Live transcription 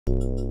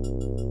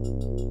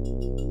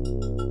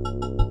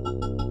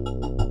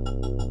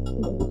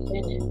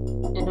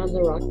I'm the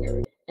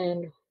RockNerd,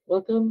 and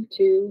welcome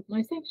to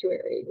my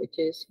sanctuary, which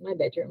is my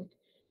bedroom.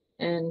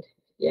 And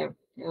yeah,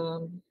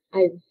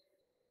 I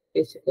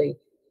basically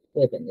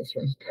live in this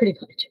room pretty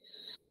much.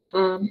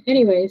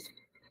 Anyways,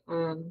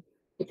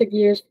 it took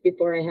years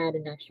before I had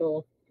an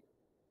actual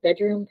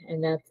bedroom,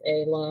 and that's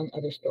a long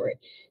other story.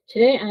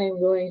 Today, I am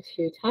going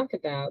to talk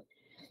about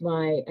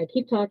I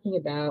keep talking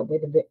about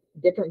with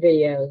different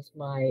videos,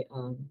 my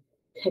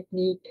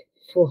technique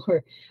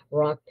for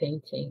rock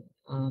painting.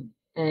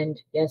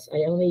 And yes,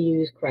 I only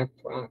use craft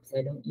rocks.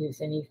 I don't use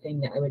anything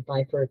that I would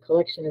buy for a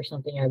collection or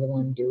something I would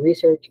want to do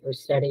research or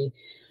study.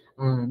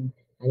 Um,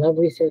 I love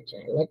research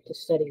and I like to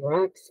study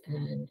rocks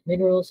and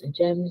minerals and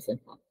gems and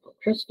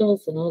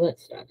crystals and all that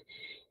stuff.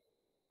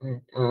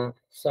 And,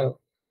 so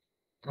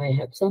I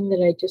have some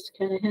that I just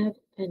kind of have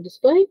and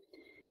display,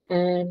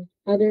 and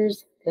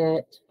others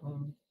that,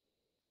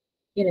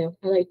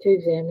 I like to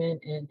examine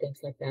and things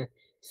like that.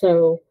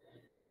 So,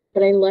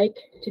 but I like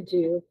to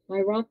do my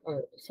rock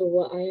art. So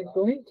what I am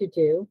going to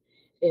do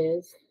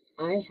is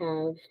I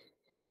have,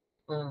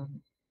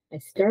 I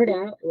start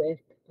out with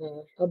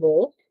a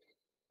bowl.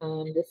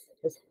 This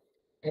is,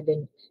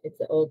 it's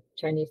an old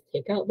Chinese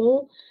takeout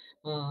bowl.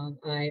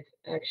 I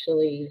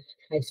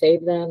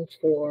save them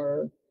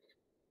for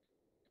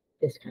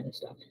this kind of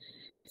stuff.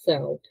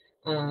 So,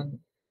 um,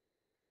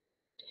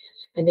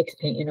 I mix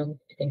paint in them,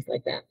 things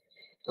like that.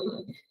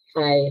 Um,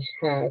 I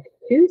have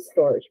two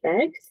storage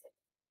bags,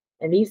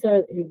 and these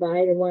are you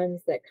buy the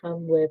ones that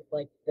come with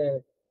like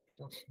the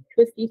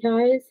twisty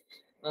ties,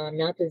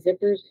 not the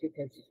zippers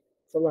because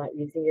it's a lot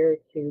easier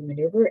to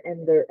maneuver,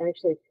 and they're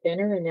actually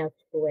thinner, and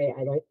that's the way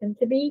I like them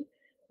to be.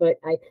 But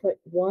I put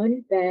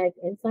one bag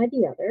inside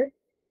the other.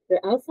 The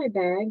outside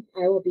bag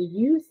I will be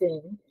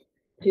using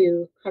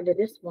to cover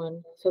this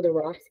one so the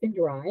rocks can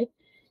dry,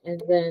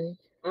 and then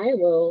I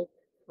will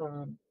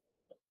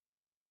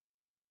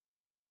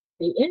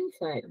the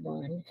inside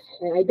one,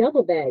 I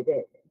double bagged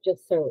it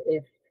just so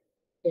if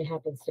it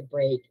happens to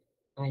break,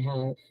 I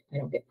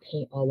don't get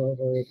paint all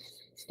over. It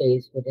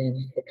stays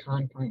within the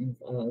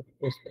confines of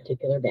this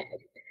particular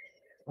bag.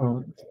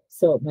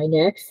 So my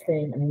next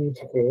thing I need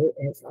to do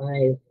is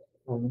I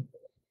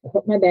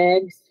put my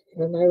bags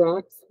and my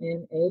rocks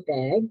in a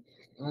bag.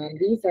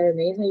 These are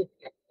mainly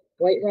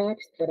white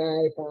rocks, but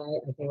I buy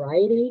a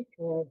variety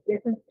of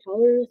different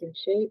colors and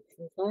shapes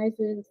and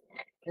sizes.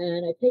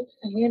 And I take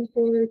a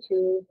handful or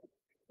two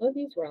of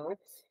these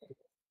rocks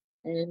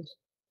and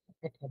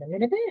I put them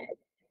in a bag.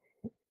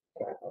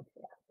 So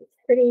yeah, it's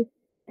pretty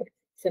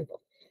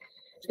simple.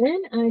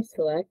 Then I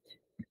select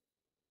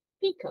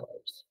paint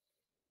colors.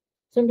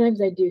 Sometimes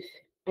I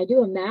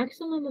do a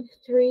maximum of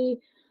three.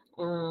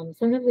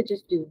 Sometimes I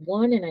just do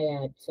one and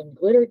I add some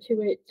glitter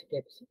to it to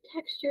give some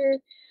texture.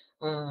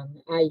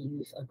 I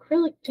use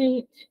acrylic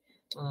paint.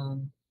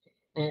 Um,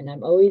 and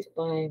I'm always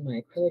buying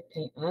my acrylic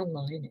paint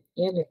online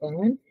at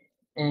Amazon,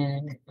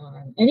 and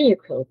any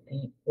acrylic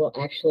paint will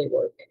actually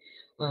work.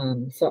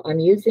 So I'm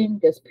using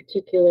this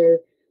particular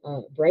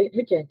bright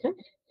magenta,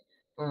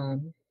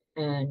 um,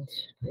 and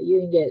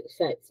you can get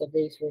sets of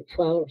these for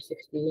 12 or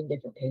 16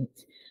 different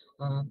paints.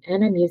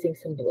 And I'm using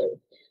some blue.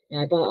 And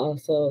I bought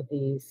also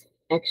these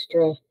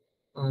extra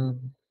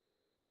um,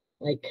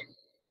 like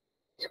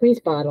squeeze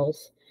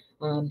bottles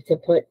to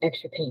put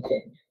extra paint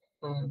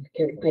in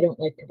because I don't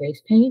like to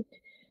waste paint.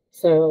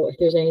 So if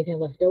there's anything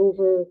left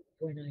over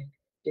when I'm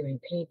doing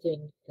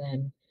painting,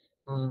 then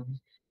um,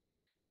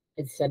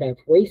 instead of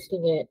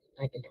wasting it,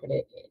 I can put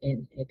it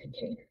in a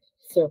container.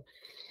 So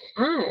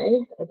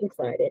I have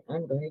decided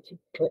I'm going to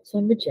put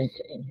some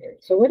magenta in here.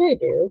 So what I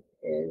do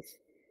is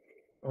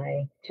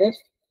I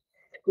just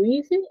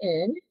squeeze it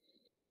in,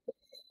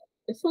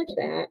 just like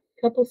that,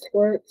 a couple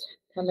squirts,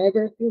 come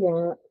over if you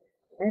want,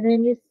 and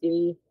then you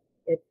see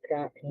it's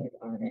got paint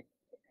on it.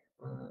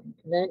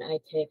 Then I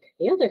take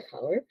the other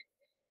color,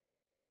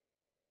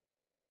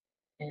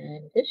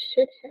 and this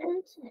should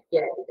have some,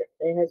 yeah,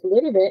 it has a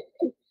little bit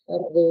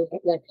of blue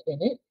left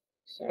in it.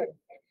 So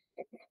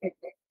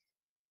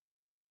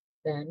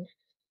then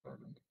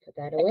put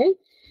that away.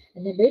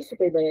 And then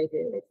basically what I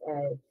do is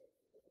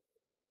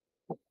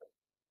I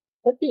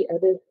put the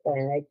other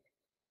bag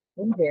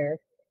in here,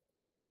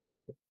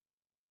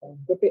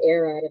 get the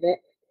air out of it,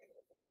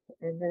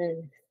 and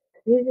then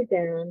squeeze it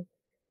down.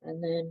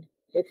 And then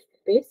it's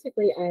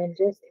basically I am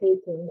just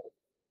taking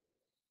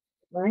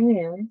my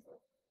hands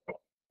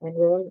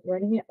and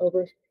running it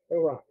over the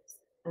rocks.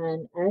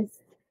 And as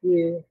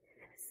you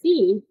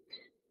see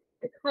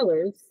the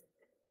colors,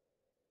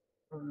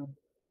 um,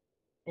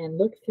 and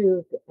look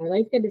through, I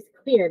like that it's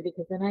clear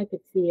because then I could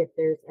see if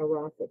there's a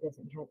rock that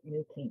doesn't have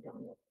any paint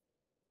on it.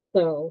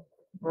 So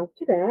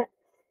after that,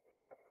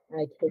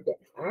 I take it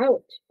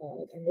out,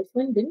 and this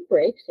one didn't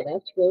break, so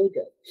that's really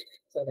good.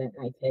 So then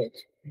I take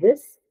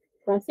this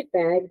plastic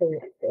bag,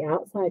 the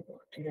outside one,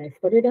 and I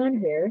put it on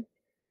here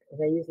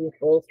because I use these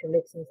bowls for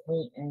mixing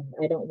paint, and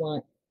I don't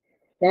want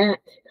that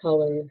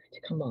color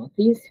to come off.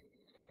 These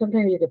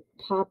sometimes you could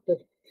pop the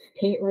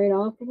paint right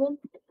off of them.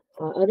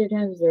 Other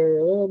times they're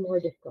a little more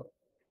difficult.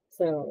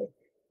 So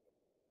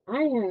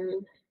I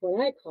have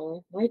what I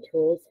call my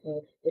tools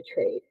of the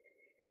trade: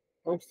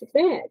 plastic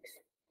bags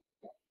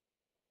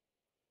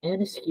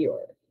and a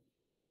skewer.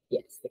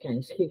 Yes, the kind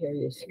of skewer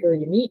you skewer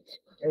your meat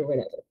or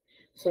whatever.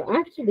 So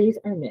after these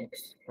are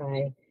mixed,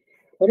 I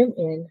put them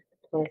in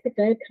a plastic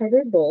bag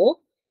covered bowl,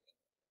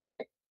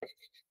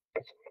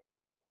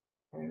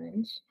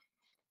 and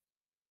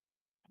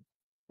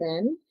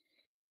then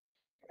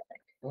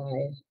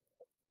I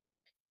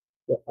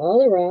get all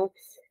the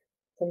rocks.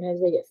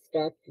 Sometimes they get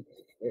stuck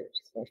because they're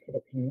stuck to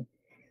the paint.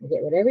 You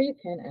get whatever you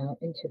can out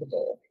into the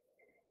bowl.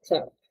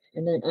 So,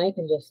 and then I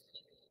can just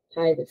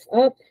tie this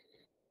up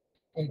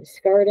and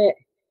discard it,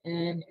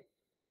 and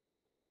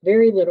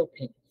very little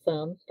paint,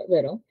 some, but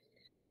little.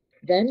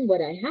 Then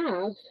what I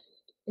have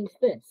is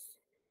this.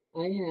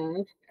 I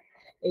have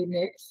a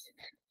mix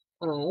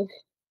of,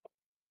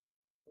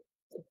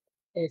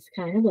 it's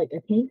kind of like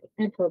a pink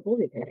and purple,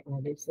 because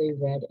obviously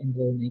red and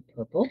blue make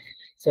purple.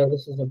 So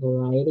this is a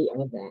variety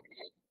of that.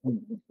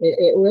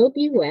 It will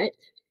be wet.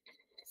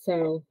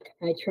 So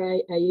I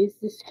use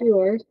the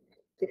skewer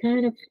to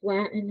kind of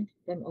flatten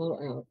them all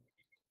out.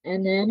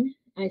 And then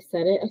I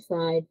set it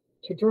aside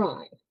to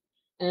dry.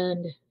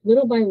 And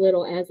little by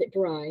little, as it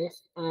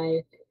dries,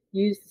 I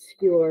use the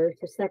skewer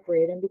to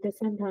separate them, because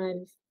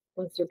sometimes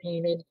once they're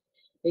painted,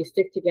 they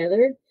stick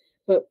together.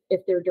 But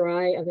if they're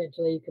dry,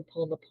 eventually you can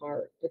pull them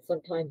apart. But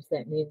sometimes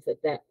that means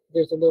that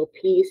there's a little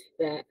piece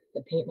that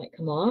the paint might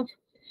come off.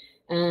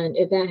 And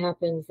if that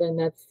happens, then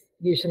that's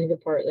usually the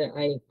part that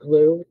I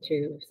glue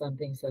to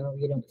something so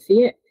you don't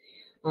see it.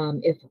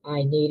 If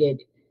I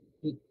needed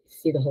you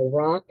see the whole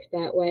rock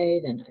that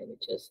way, then I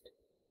would just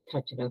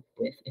touch it up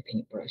with a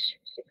paintbrush.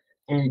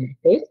 And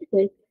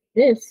basically,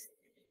 this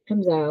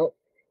comes out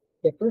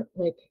different,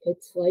 like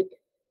it's like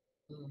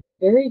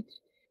very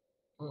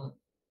uh,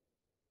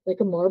 like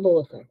a marble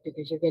effect,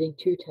 because you're getting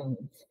two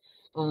tones.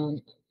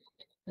 Um,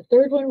 a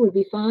third one would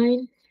be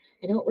fine.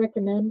 I don't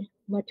recommend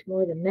much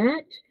more than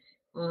that.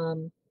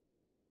 Um,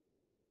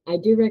 I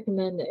do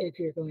recommend that if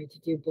you're going to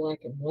do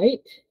black and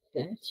white,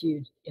 that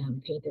you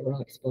paint the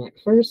rocks black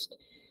first,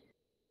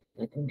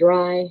 let them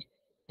dry,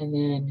 and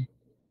then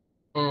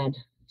add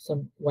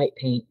some white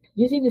paint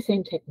using the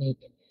same technique,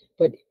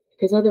 but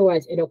because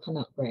otherwise it'll come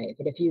out gray.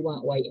 But if you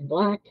want white and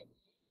black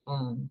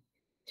um,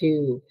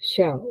 to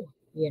show,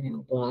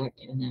 black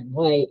and then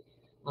white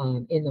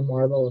in the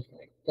marble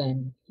effect,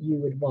 then you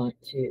would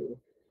want to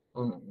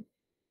um,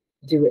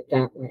 do it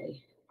that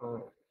way.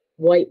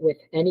 White with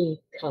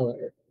any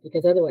color,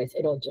 because otherwise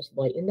it'll just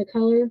lighten the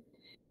color,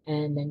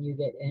 and then you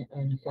get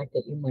an effect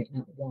that you might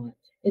not want.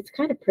 It's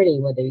kind of pretty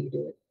whether you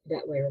do it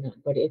that way or not.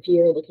 But if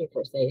you're looking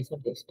for, say,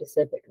 something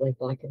specific like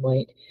black and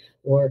white,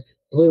 or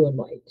blue and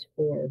white,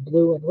 or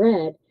blue and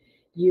red,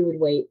 you would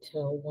wait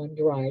till one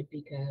dried,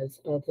 because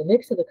of the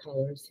mix of the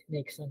colors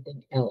makes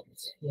something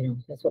else.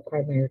 That's what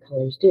primary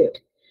colors do.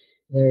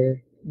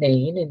 They're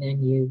main, and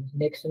then you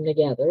mix them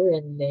together,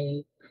 and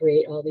they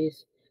create all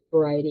these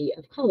variety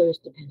of colors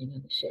depending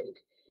on the shade.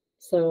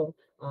 So,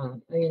 I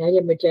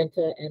did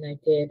magenta, and I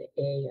think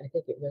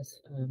it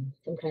was some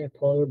kind of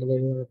polar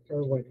blue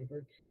or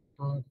whatever.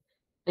 Um,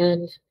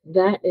 and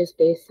that is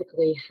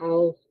basically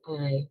how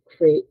I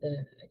create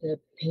the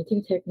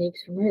painting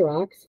techniques for my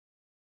rocks.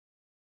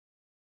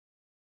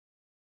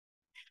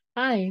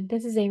 Hi,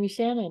 this is Amy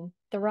Shannon,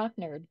 the Rock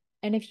Nerd.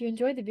 And if you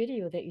enjoyed the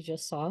video that you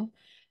just saw,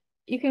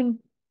 you can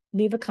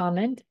leave a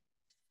comment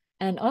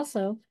and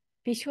also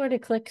be sure to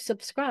click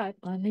subscribe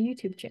on the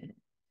YouTube channel.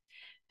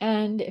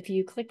 And if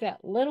you click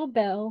that little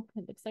bell,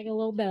 it looks like a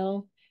little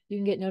bell, you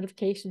can get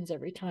notifications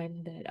every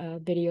time that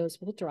videos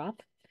will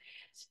drop.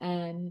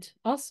 And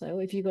also,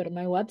 if you go to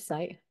my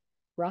website,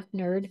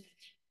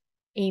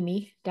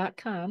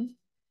 rocknerdamy.com,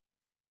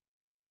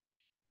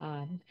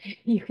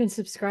 you can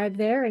subscribe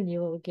there and you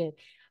will get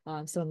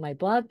some of my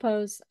blog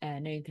posts.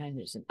 And anytime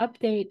there's an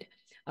update,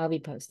 I'll be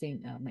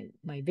posting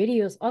my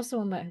videos also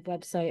on my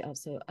website,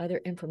 also other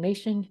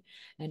information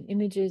and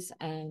images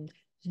and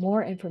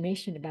more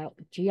information about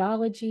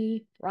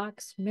geology,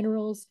 rocks,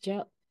 minerals,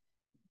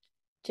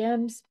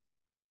 gems,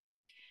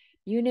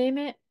 you name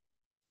it.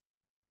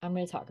 I'm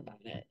going to talk about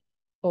it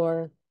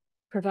or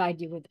provide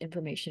you with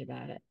information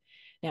about it.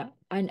 Now,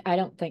 I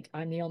don't think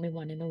I'm the only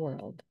one in the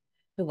world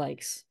who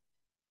likes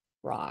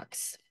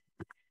rocks.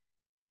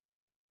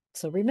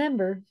 So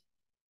remember,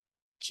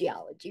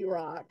 geology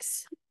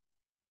rocks.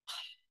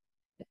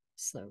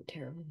 So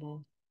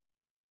terrible.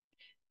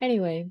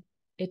 Anyway,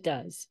 it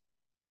does.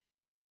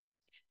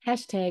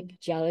 Hashtag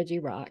geology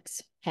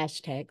rocks.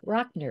 Hashtag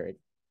rock nerd.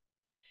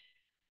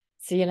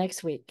 See you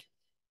next week.